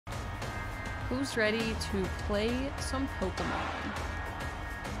Who's ready to play some Pokemon?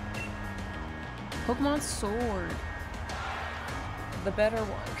 Pokemon Sword. The better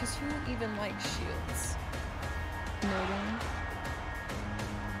one, because who even likes shields? No one.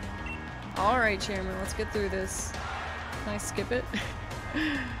 Alright, Chairman, let's get through this. Can I skip it?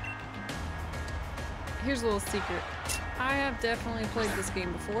 Here's a little secret. I have definitely played this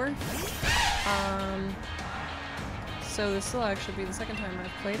game before. So this will actually be the second time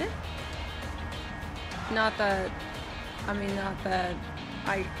I've played it. Not that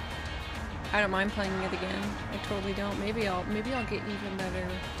I don't mind playing it again. I totally don't. Maybe I'll get even better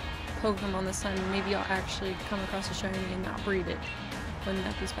Pokemon this time. Maybe I'll actually come across a shiny and not breed it. Wouldn't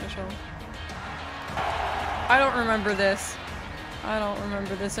that be special? I don't remember this. I don't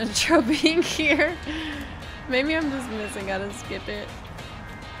remember this intro being here. Maybe I'm just missing how to skip it.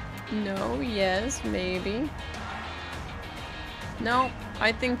 No, yes, maybe. No,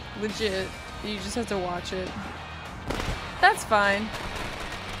 I think legit. You just have to watch it. That's fine.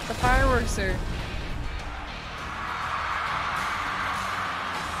 The fireworks are...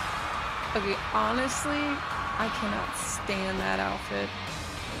 Okay, honestly, I cannot stand that outfit.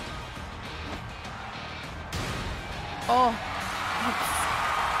 Oh.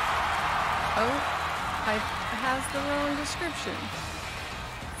 Oh. It has the wrong description.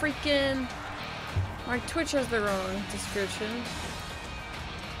 Freaking... My Twitch has the wrong description.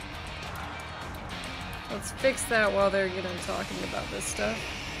 Let's fix that while they're talking about this stuff.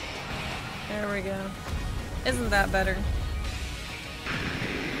 There we go. Isn't that better?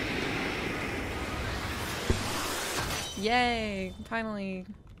 Yay! Finally.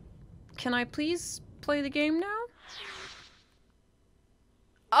 Can I please play the game now?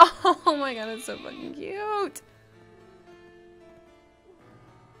 Oh my god, it's so fucking cute!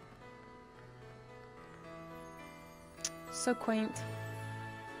 So quaint.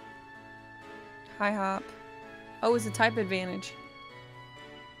 Hi, Hop. Oh, it's a type advantage.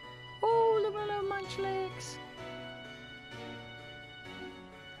 Oh, look at little Munchlax.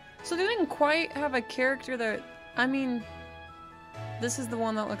 So they didn't quite have a character that... I mean... This is the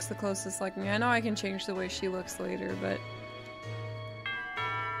one that looks the closest like me. I know I can change the way she looks later, but...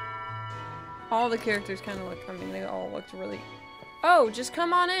 All the characters kind of look... I mean, they all looked really... Oh, just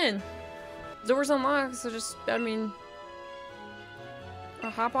come on in! Door's unlocked, so just... I mean...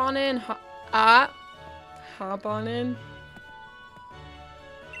 hop on in. Hop on in.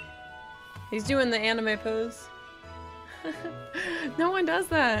 He's doing the anime pose. No one does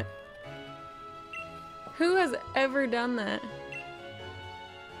that. Who has ever done that?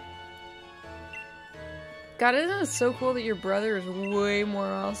 God, isn't it so cool that your brother is way more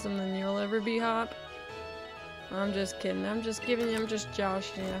awesome than you'll ever be, Hop? I'm just kidding. I'm just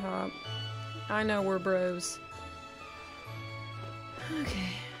joshing you, Hop. I know we're bros. Okay.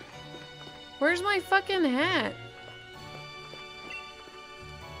 Where's my fucking hat?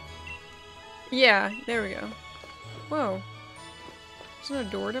 Yeah, there we go. Whoa. There's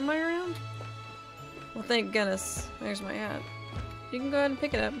no door to my room? Well, thank goodness. There's my hat. You can go ahead and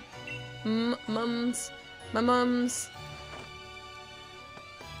pick it up. Mums. My mums.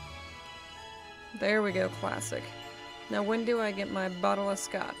 There we go, classic. Now when do I get my bottle of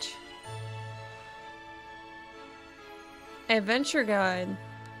scotch? Adventure guide.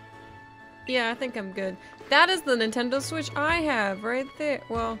 Yeah, I think I'm good. That is the Nintendo Switch I have right there.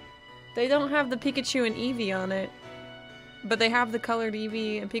 Well, they don't have the Pikachu and Eevee on it, but they have the colored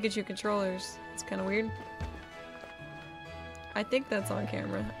Eevee and Pikachu controllers. It's kind of weird. I think that's on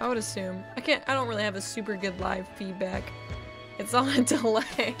camera. I would assume. I don't really have a super good live feedback. It's on a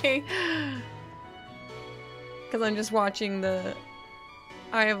delay. Because I'm just watching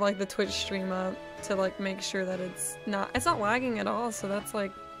I have like the Twitch stream up to like make sure that it's not lagging at all, so that's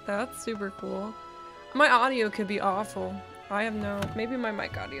super cool. My audio could be awful. Maybe my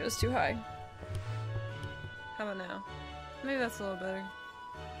mic audio is too high. How about now? Maybe that's a little better.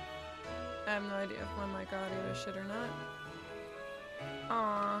 I have no idea if my mic audio is shit or not.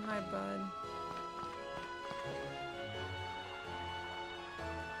 Aw, hi bud.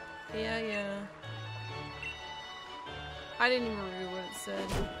 Yeah. I didn't even read what it said.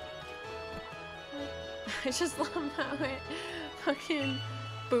 I just love how it fucking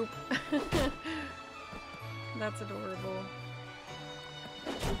boop. That's adorable.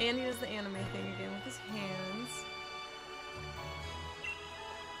 And he does the anime thing again with his hands.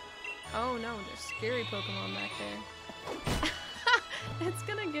 Oh no, there's scary Pokemon back there. It's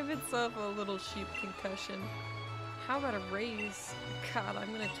gonna give itself a little sheep concussion. How about a raise? God,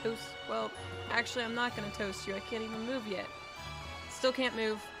 I'm gonna toast. Well, actually, I'm not gonna toast you. I can't even move yet. Still can't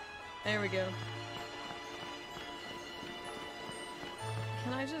move. There we go.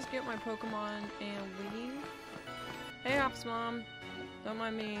 Can I just get my Pokemon and leave? Hey, Ops Mom. Don't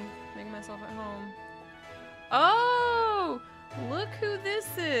mind me making myself at home. Oh! Look who this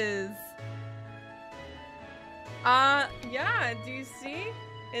is! Yeah, do you see?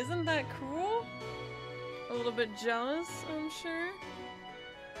 Isn't that cool? A little bit jealous, I'm sure.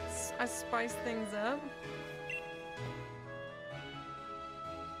 I spice things up.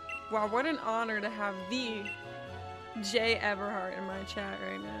 Wow, what an honor to have the Jay Everhart in my chat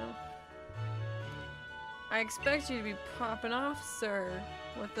right now. I expect you to be popping off, sir,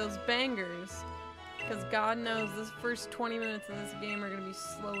 with those bangers. Because God knows this first 20 minutes of this game are gonna be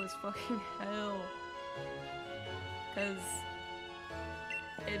slow as fucking hell. Because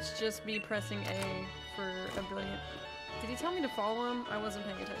it's just me pressing A for a brilliant... Did he tell me to follow him? I wasn't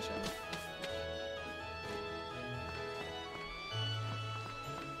paying attention.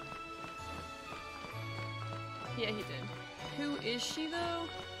 Yeah, he did. Who is she, though?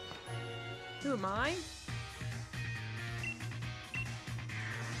 Who am I?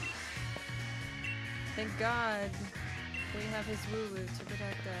 Thank God we have his Wooloo to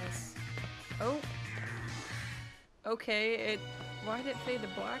protect us. Oh. Okay, why did it fade to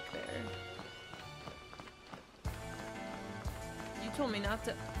black there? You told me not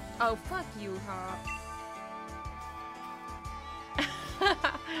to... Oh, fuck you, Hop.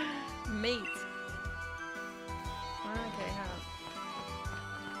 Mate. Okay, Hop.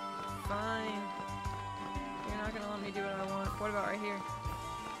 Fine. You're not gonna let me do what I want. What about right here?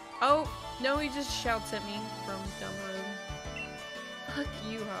 Oh, no, he just shouts at me from down the road. Fuck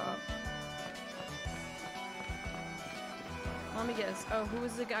you, Hop. Let me guess. Oh, who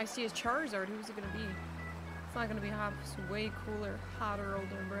is the guy? I see his Charizard. Who's it gonna be? It's not gonna be Hop's way cooler, hotter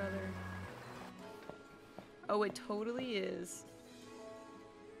older brother. Oh, it totally is.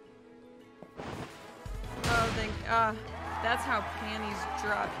 Oh, that's how panties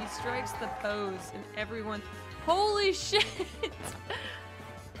drop. He strikes the pose and everyone... Holy shit!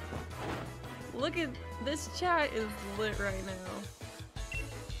 Look at... This chat is lit right now.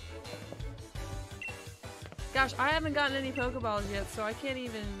 Gosh, I haven't gotten any Pokeballs yet, so I can't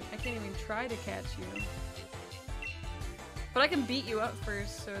even try to catch you. But I can beat you up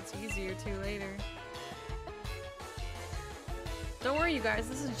first, so it's easier to later. Don't worry, you guys,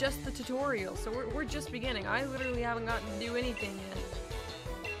 this is just the tutorial, so we're just beginning. I literally haven't gotten to do anything yet.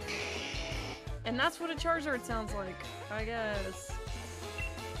 And that's what a Charizard sounds like, I guess.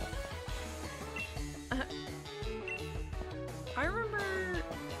 I remember...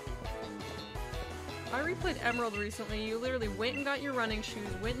 I replayed Emerald recently. You literally went and got your running shoes,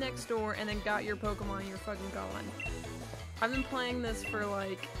 went next door, and then got your Pokemon and you're fucking gone. I've been playing this for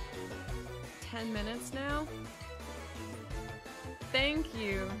like 10 minutes now. Thank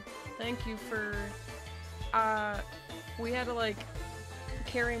you. Thank you for, we had to like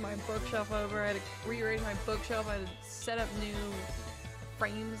carry my bookshelf over. I had to rearrange my bookshelf. I had to set up new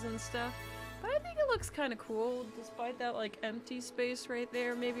frames and stuff. But I think it looks kind of cool, despite that like empty space right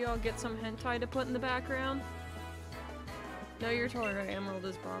there. Maybe I'll get some hentai to put in the background. No, you're totally right. Emerald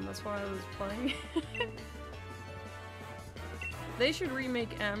is bomb. That's why I was playing. They should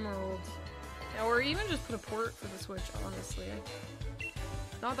remake Emerald. Or even just put a port for the Switch, honestly.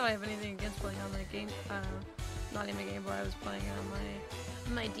 Not that I have anything against playing on the game, not even Game Boy, I was playing it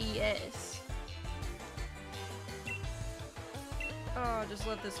on my DS. Oh, just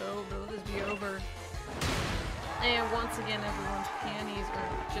let this over, let this be over. And once again, everyone's panties are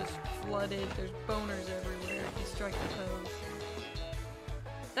just flooded. There's boners everywhere if you strike the pose.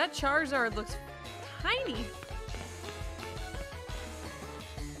 That Charizard looks tiny.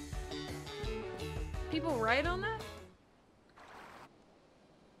 People right on that?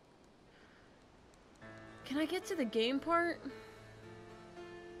 Can I get to the game part?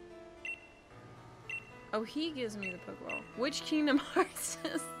 Oh, he gives me the Pokeball. Which Kingdom Hearts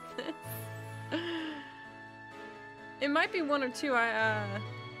is this? It might be one or two.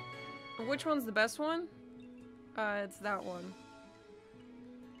 Which one's the best one? It's that one.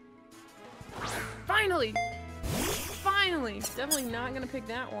 Finally! Finally! Definitely not gonna pick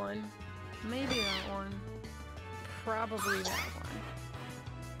that one. Maybe that one. Probably that one.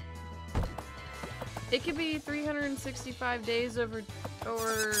 It could be 365 days over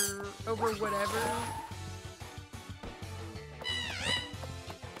whatever.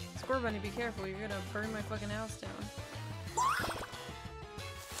 Score Bunny, be careful, you're gonna burn my fucking house down.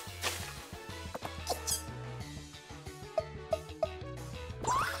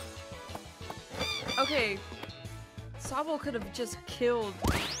 Okay, Sobble could have just killed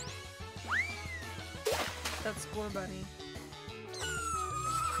that Score Bunny.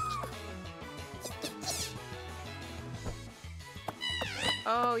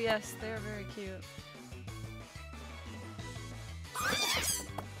 Oh yes, they are very cute.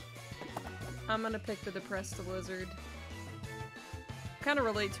 I'm gonna pick the depressed lizard. Kind of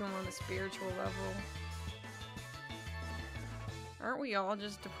relate to him on a spiritual level. Aren't we all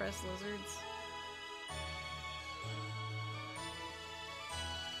just depressed lizards?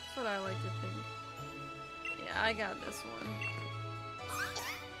 That's what I like to think. Yeah, I got this one.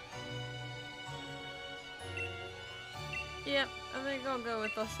 Yep, I think I'll go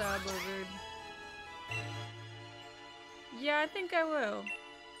with the sad lizard. Yeah, I think I will.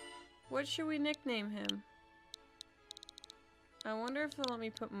 What should we nickname him? I wonder if they'll let me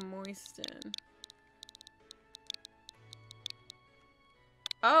put Moist in.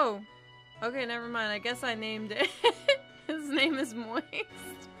 Oh! Okay, never mind. I guess I named it. His name is Moist.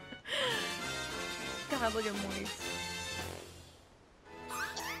 God, look at Moist.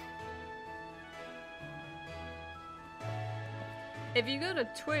 If you go to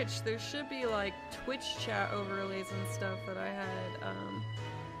Twitch, there should be like Twitch chat overlays and stuff that I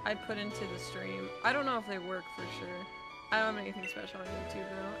put into the stream. I don't know if they work for sure. I don't have anything special on YouTube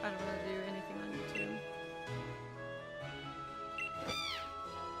though. I don't really do anything on YouTube.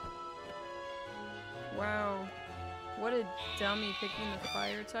 Wow. What a dummy picking the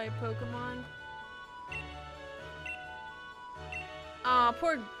fire type Pokemon. Aw,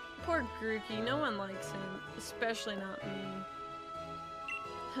 poor Grookey. No one likes him. Especially not me.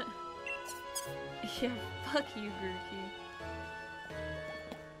 Yeah, fuck you, Grookey.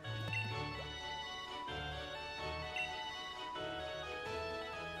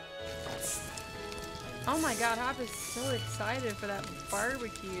 Oh my god, Hop is so excited for that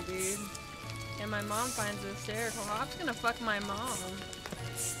barbecue, dude. And my mom finds it hysterical. Hop's gonna fuck my mom.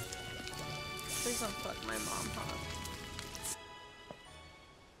 Please don't fuck my mom, Hop.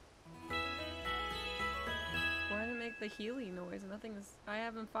 Why did it make the Healy noise? I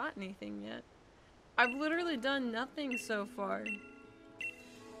haven't fought anything yet. I've literally done nothing so far.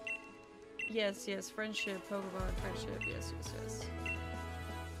 Yes, yes, friendship, Pokemon, friendship, yes, yes, yes.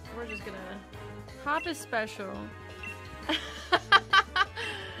 We're just gonna... Hop is special.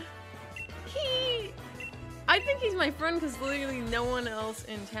 I think he's my friend because literally no one else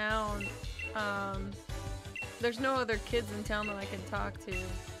in town, there's no other kids in town that I can talk to.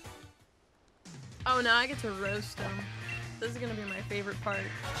 Oh, now I get to roast him. This is gonna be my favorite part.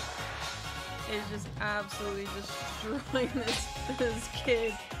 Is just absolutely destroying this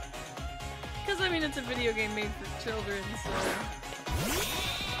kid. Because, I mean, it's a video game made for children, so...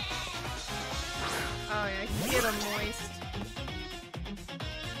 Oh yeah, get him, Moist.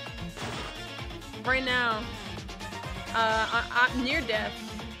 Right now, I'm near death.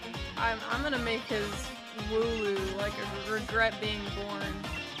 I'm gonna make his Wooloo like a regret being born.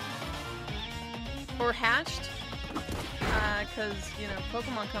 Or hatched. Cause, you know,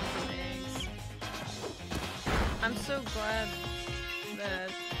 Pokemon come from eggs. I'm so glad that,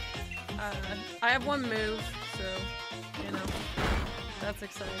 I have one move, so, you know, that's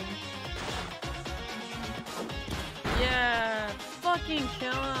exciting. Yeah, fucking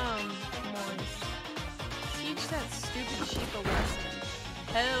kill him, Moist. Teach that stupid sheep a lesson.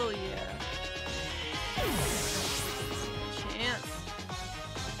 Hell yeah. Chance.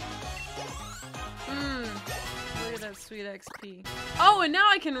 Look at that sweet XP. Oh, and now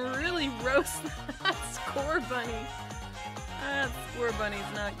I can really roast that Score Bunny. That Score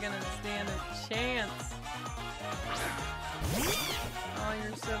Bunny's not gonna stand a chance. Oh,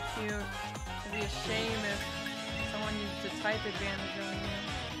 you're so cute. It'd be a shame if someone used a type advantage on you.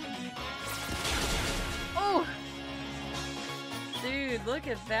 Oh! Dude, look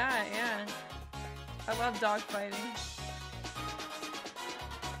at that, yeah. I love dogfighting.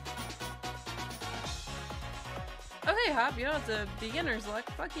 Oh hey, Hop, you know it's a beginner's luck.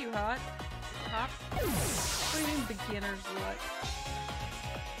 Fuck you, Hop. What do you mean beginner's luck?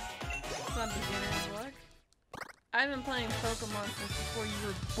 It's not beginner's luck. I've been playing Pokemon since before you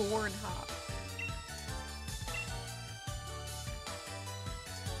were born, Hop.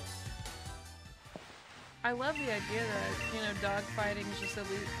 I love the idea that, you know, dogfighting is just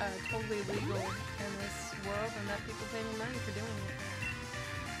totally legal in this world and that people pay me money for doing it.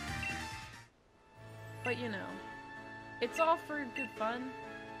 But, you know, it's all for good fun,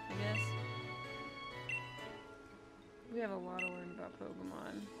 I guess. We have a lot to learn about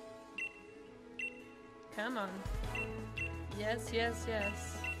Pokemon. Come on. Yes, yes,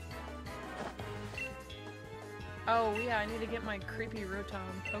 yes. Oh, yeah, I need to get my creepy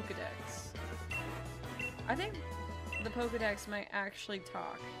Rotom Pokedex. I think the Pokedex might actually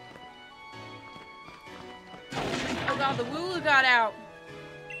talk. Oh god, the Wooloo got out!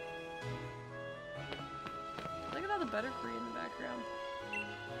 Look at all the Butterfree in the background.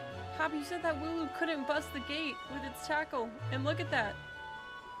 Hop, you said that Wooloo couldn't bust the gate with its tackle, and look at that.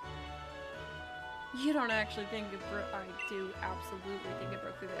 You don't actually think it broke? I do absolutely think it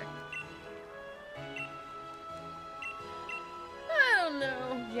broke through there. I don't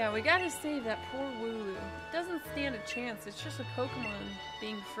know. Yeah, we gotta save that poor Wooloo. It doesn't stand a chance. It's just a Pokemon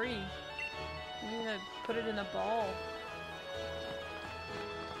being free. We need to put it in a ball.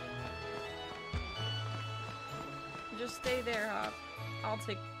 Just stay there, Hop. I'll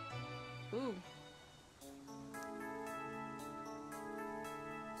take... Ooh.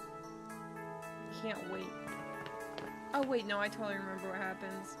 Can't wait. Oh wait, no, I totally remember what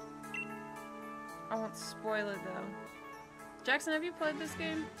happens. I won't spoil it though. Jackson, have you played this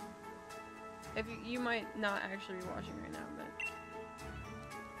game? If you might not actually be watching right now, but...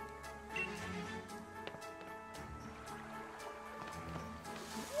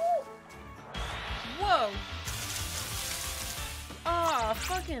 Whoa! Aw,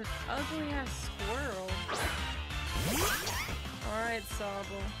 fucking ugly ass squirrel. Alright,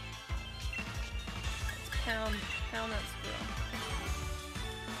 Sobble. Let's pound that squirrel.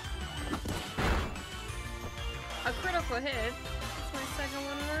 A critical hit. That's my second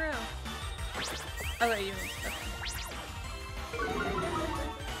one in a row. Oh wait, you missed. Okay.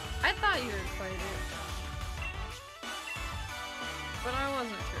 I thought you had played it. But I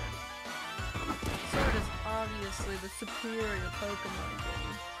wasn't sure. Sword is obviously the superior Pokemon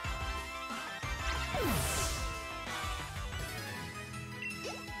game.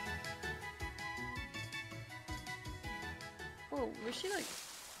 Whoa, was she like...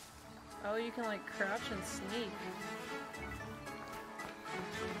 Oh, you can like crouch and sneak.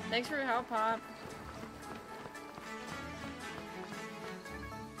 Thanks for your help, Pop.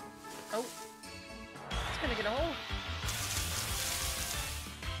 Oh. It's gonna get a hole.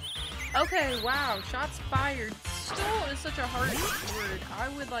 Okay, wow. Shots fired. Still is such a hard word. I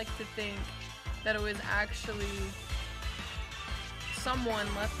would like to think that it was actually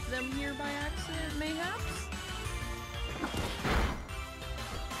someone left them here by accident, mayhaps?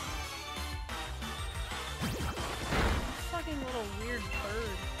 Fucking little weird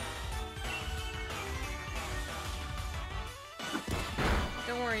bird.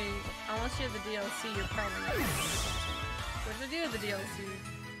 Don't worry, unless you have the DLC, you're probably not. What did I do with the DLC?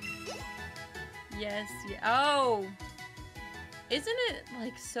 Yes, yeah. Oh! Isn't it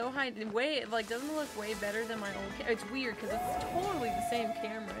like so high? Way, like, doesn't it look way better than my old camera? It's weird because it's totally the same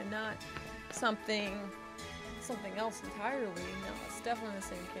camera and not something else entirely. No, it's definitely the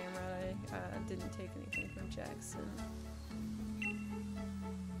same camera. I didn't take anything from Jackson.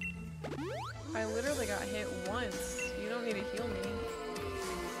 I literally got hit once. You don't need to heal me.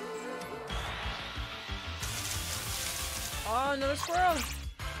 Oh, another squirrel!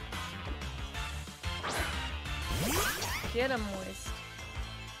 Get him, Moist.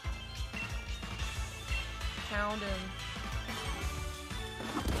 Pound him.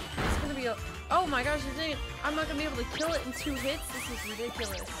 It's gonna be a... Oh my gosh, I'm not gonna be able to kill it in 2 hits? This is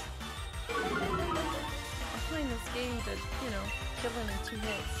ridiculous. I'm playing this game to, you know, kill him in 2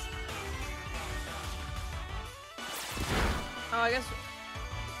 hits. Oh, I guess...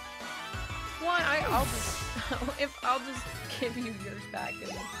 Why? I'll just... I'll just give you yours back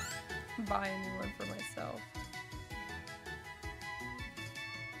and buy a new one for myself.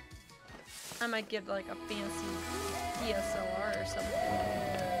 I might get like a fancy DSLR or something.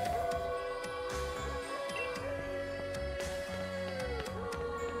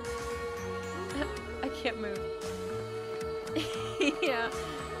 I can't move. Yeah.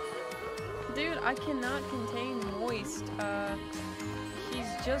 Dude, I cannot contain Moist.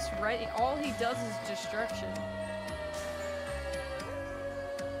 He's just ready. All he does is destruction.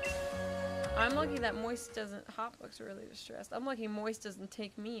 I'm lucky that Moist doesn't... Hop looks really distressed. I'm lucky Moist doesn't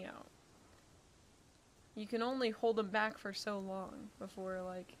take me out. You can only hold him back for so long before,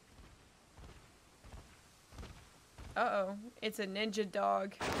 like... Uh-oh. It's a ninja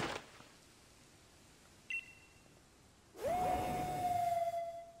dog.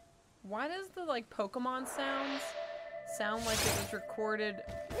 Why does the, like, Pokemon sounds sound like it was recorded...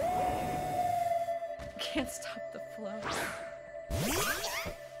 Can't stop the flow.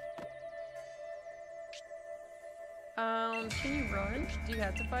 Can you run? Do you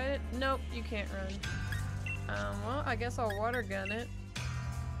have to fight it? Nope, you can't run. Well, I guess I'll water gun it.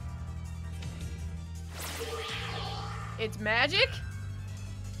 It's magic?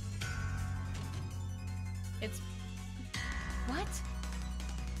 It's... What?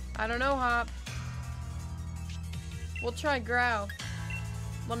 I don't know, Hop. We'll try Growl.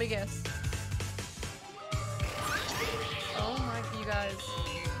 Let me guess. Oh my, you guys.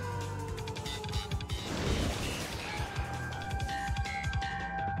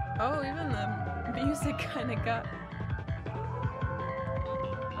 Oh, even the music kind of got...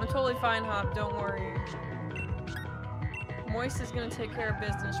 I'm totally fine, Hop. Don't worry. Moist is gonna take care of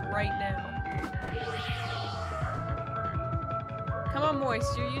business right now. Come on,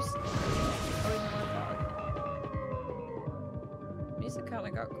 Moist. You're used... Oh, you know what? Music kind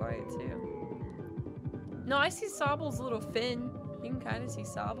of got quiet, too. No, I see Sobble's little fin. You can kind of see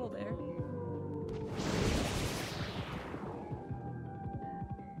Sobble there.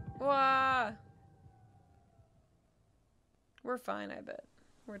 Wah! We're fine, I bet.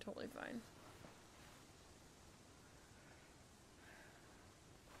 We're totally fine.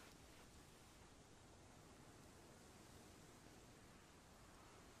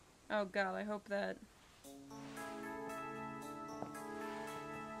 Oh god, I hope that...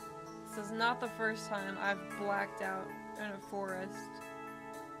 This is not the first time I've blacked out in a forest.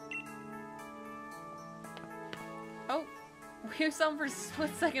 Oh! We were something for a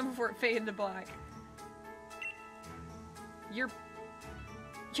split second before it faded to black. Your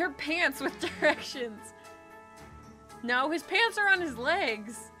pants with directions! No, his pants are on his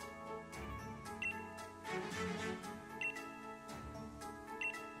legs!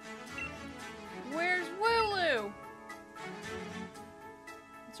 Where's Wooloo?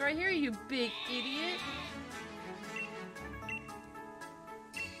 It's right here, you big idiot.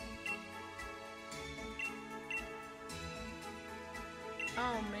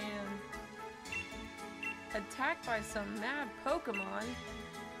 Oh man. Attacked by some mad Pokémon.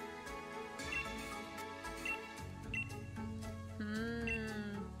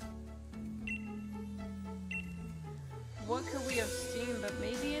 What could we have seen but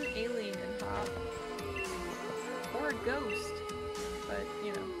maybe an alien, Hop? Or a ghost. But,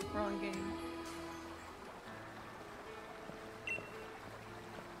 you know, wrong game.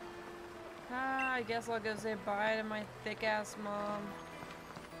 I guess I'll go say bye to my thick-ass mom.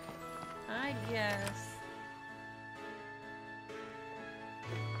 I guess.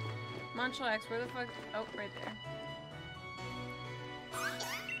 Munchlax, where the fuck? Oh, right there.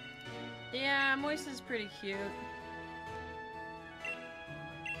 Yeah, Moist is pretty cute.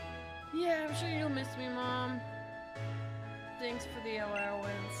 Yeah, I'm sure you'll miss me, Mom. Thanks for the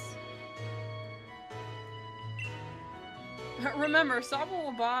allowance. Remember, Sobble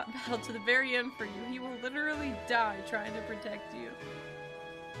will battle to the very end for you. He will literally die trying to protect you.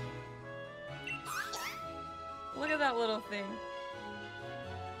 Look at that little thing.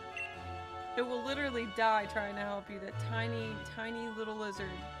 It will literally die trying to help you. That tiny, tiny little lizard.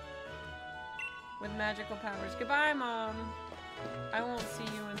 With magical powers. Goodbye, Mom. I won't see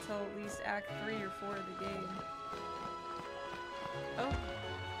you until at least Act 3 or 4 of the game. Oh,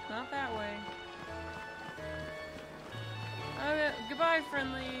 not that way. Okay, goodbye,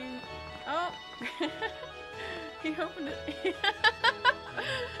 friendly. Oh, he opened it.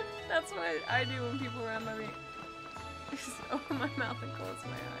 That's what I do when people around my way. Just open my mouth and close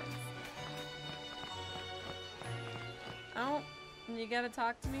my eyes. Oh, you gotta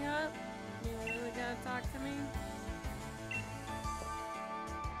talk to me, huh? You really gotta talk to me?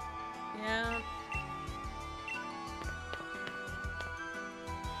 Yeah.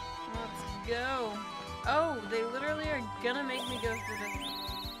 Let's go. Oh, they literally are gonna make me go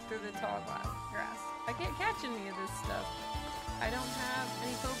through the tall grass. I can't catch any of this stuff. I don't have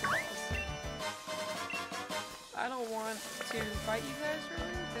any Pokeballs. I don't want to fight you guys,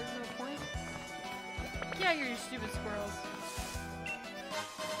 really. There's no point. Yeah, you're stupid squirrels.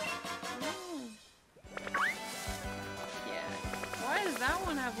 Ooh. Yeah. Why does that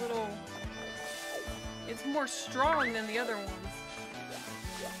one have little... It's more strong than the other ones.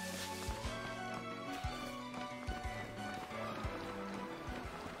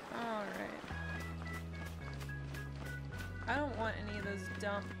 Alright. I don't want any of those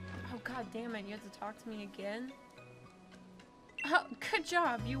dumb... Oh god damn it, you have to talk to me again? Oh, good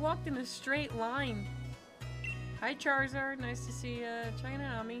job! You walked in a straight line. Hi Charizard, nice to see you checking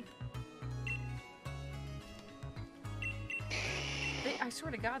out on me. I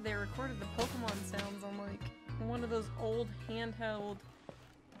swear to god, they recorded the Pokemon sounds on like one of those old handheld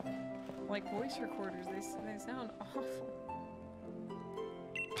like voice recorders. They sound awful.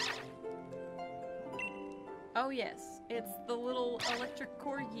 Oh yes, it's the little electric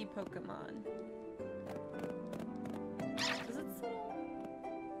corgi Pokemon. Does its little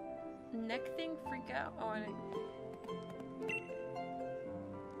neck thing freak out? Oh, I didn't.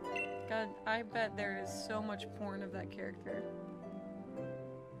 God, I bet there is so much porn of that character.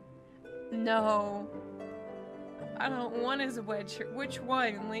 No. I don't want his wedge shirt. Which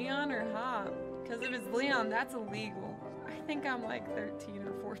one? Leon or Hop? Because if it's Leon, that's illegal. I think I'm like 13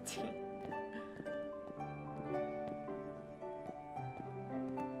 or 14.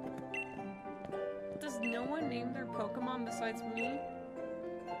 no one named their Pokemon besides me?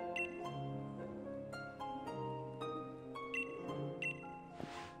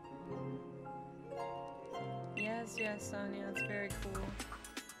 Yes, Sonia, it's very cool.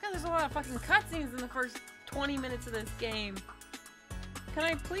 God, there's a lot of fucking cutscenes in the first 20 minutes of this game. Can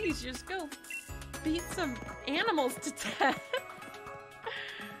I please just go beat some animals to death?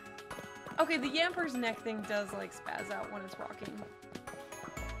 Okay, the Yamper's neck thing does, like, spaz out when it's rocking.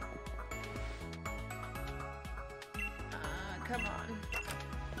 Come on.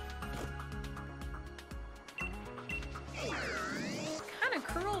 It's kind of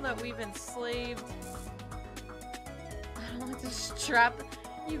cruel that we've enslaved... I don't like to strap...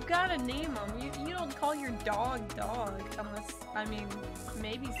 You've gotta name them. You don't call your dog unless, I mean,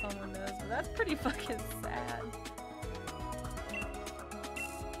 maybe someone does, but that's pretty fucking sad.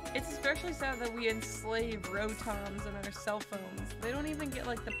 It's especially sad that we enslave Rotoms in our cell phones. They don't even get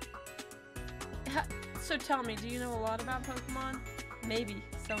like the... So tell me, do you know a lot about Pokemon? Maybe,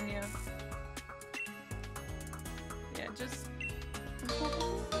 Sonia. Yeah, just...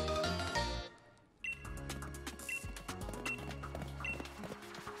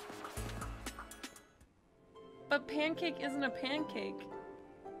 But Pancake isn't a pancake.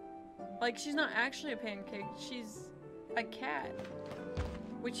 Like, she's not actually a pancake. She's a cat.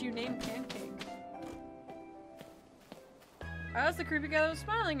 Which you named Pancake. Oh, that's the creepy guy that was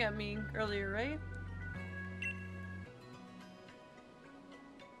smiling at me earlier, right?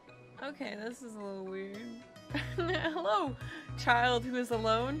 Okay, this is a little weird. Hello, child who is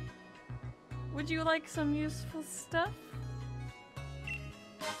alone. Would you like some useful stuff?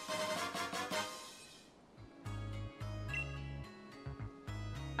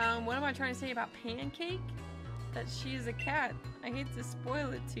 What am I trying to say about Pancake? That she is a cat. I hate to spoil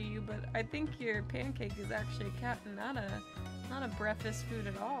it to you, but I think your Pancake is actually a cat and not a breakfast food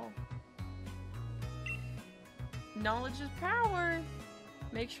at all. Knowledge is power!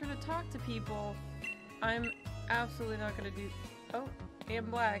 Make sure to talk to people. I'm absolutely not gonna do... Oh, and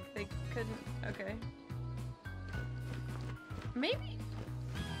black. They couldn't... Okay. Maybe?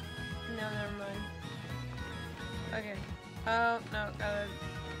 No, never mind. Okay. Oh, no, gotta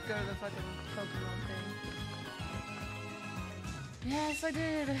go to the fucking Pokemon thing. Yes, I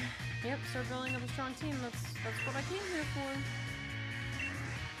did. Yep, start building up a strong team. That's what I came here for.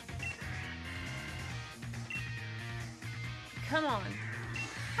 Come on.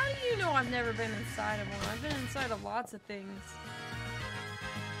 How do you know I've never been inside of one? I've been inside of lots of things.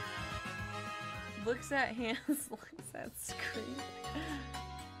 Looks at hands, looks at screen.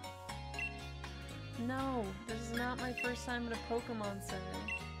 No, this is not my first time at a Pokemon Center.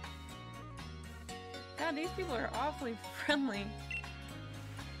 God, these people are awfully friendly.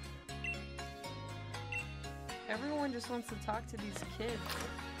 Everyone just wants to talk to these kids.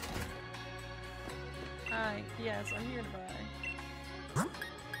 Hi, yes, I'm here to buy.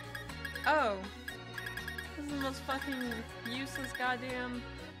 Oh. This is the most fucking useless goddamn...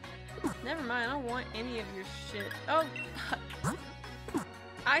 Never mind, I don't want any of your shit. Oh, fuck.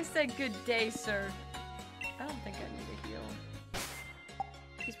 I said good day, sir. I don't think I need a heal.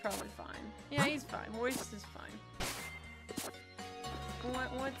 He's probably fine. Yeah, he's fine. Moist is fine.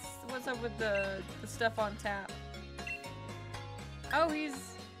 What's up with the stuff on tap? Oh,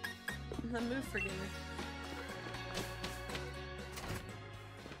 he's the move forgiver.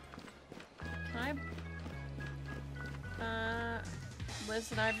 Can I?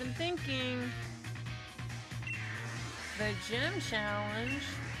 Listen, I've been thinking. The gym challenge.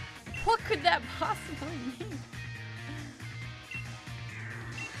 What could that possibly mean?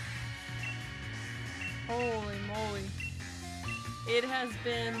 Holy moly. It has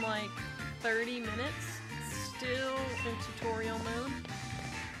been like 30 minutes, still in tutorial mode.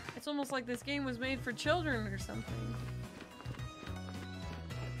 It's almost like this game was made for children or something.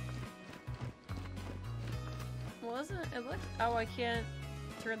 Wasn't it? It looked... Oh, I can't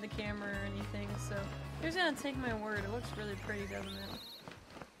turn the camera or anything, so... You're gonna take my word. It looks really pretty, doesn't it?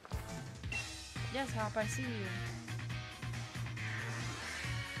 Yes, Hop, I see you.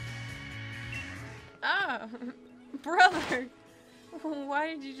 Ah! Brother! Why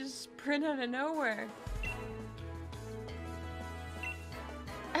did you just sprint out of nowhere?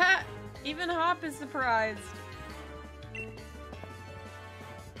 Ah! Even Hop is surprised.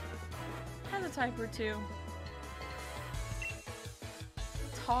 Has a type or two.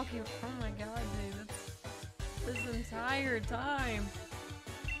 Talking. Oh my god, dude. That's this entire time.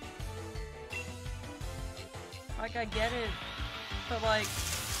 Like, I get it. But, like,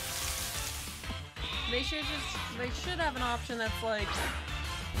 they should have an option that's like,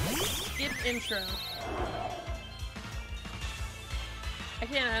 skip intro. I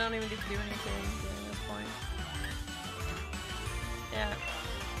don't even get to do anything during this point. Yeah.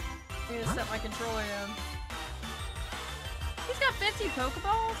 I'm gonna set my controller down. He's got 50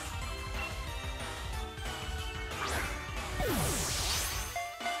 Pokeballs?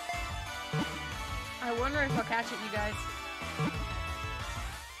 I wonder if I'll catch it, you guys.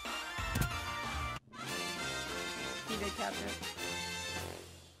 He did catch it.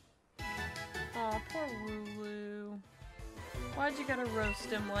 Aw, poor Wooloo. Why'd you gotta roast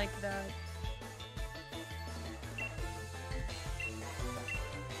him like that?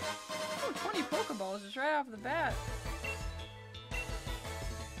 Oh, 20 Pokeballs just right off the bat.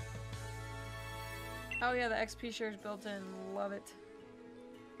 Oh yeah, the XP share's built in. Love it.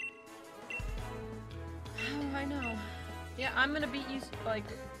 Oh, I know. Yeah, I'm gonna beat you, like,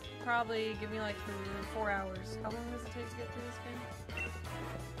 probably give me like 4 hours. How long does it take to get through this game?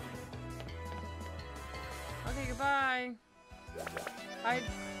 Okay, goodbye.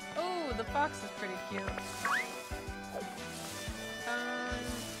 Oh, the fox is pretty cute.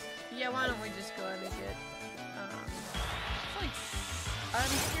 Yeah, why don't we just go ahead and get, it's like, I'm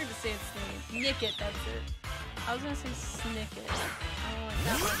scared to say its name. Nickit, that's it. I was gonna say Snicket. I don't like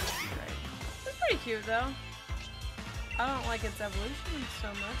that one. Right. It's pretty cute, though. I don't like its evolution so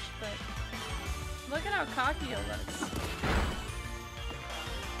much, but look at how cocky it looks.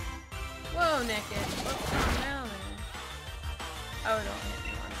 Whoa, Nickit. What's going down there? Oh, don't hit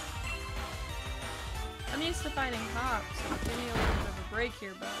me once. I'm used to fighting cops, so give me a little bit of a break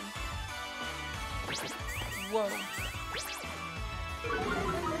here, bud. Whoa. It's a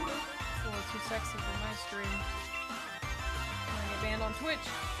little too sexy for my stream. I'm gonna get banned on Twitch.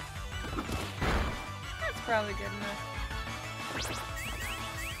 That's probably good enough.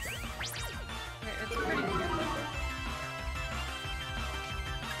 Okay, it's pretty cute.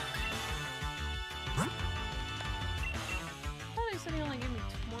 I thought he said he only gave me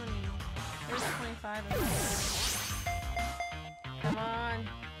 20. There's 25 of them. Come on.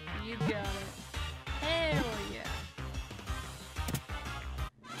 You got it. Hell yeah.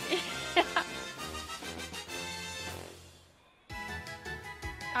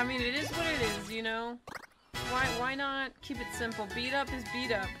 I mean, it is what it is, you know? Why not keep it simple? Beat up is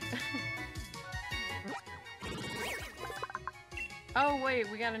beat up. Oh, wait,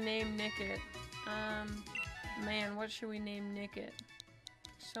 we gotta name Nickit. Man, what should we name Nickit?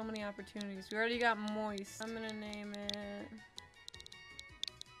 So many opportunities. We already got Moist. I'm gonna name it...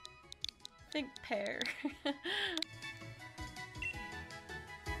 I think Pear.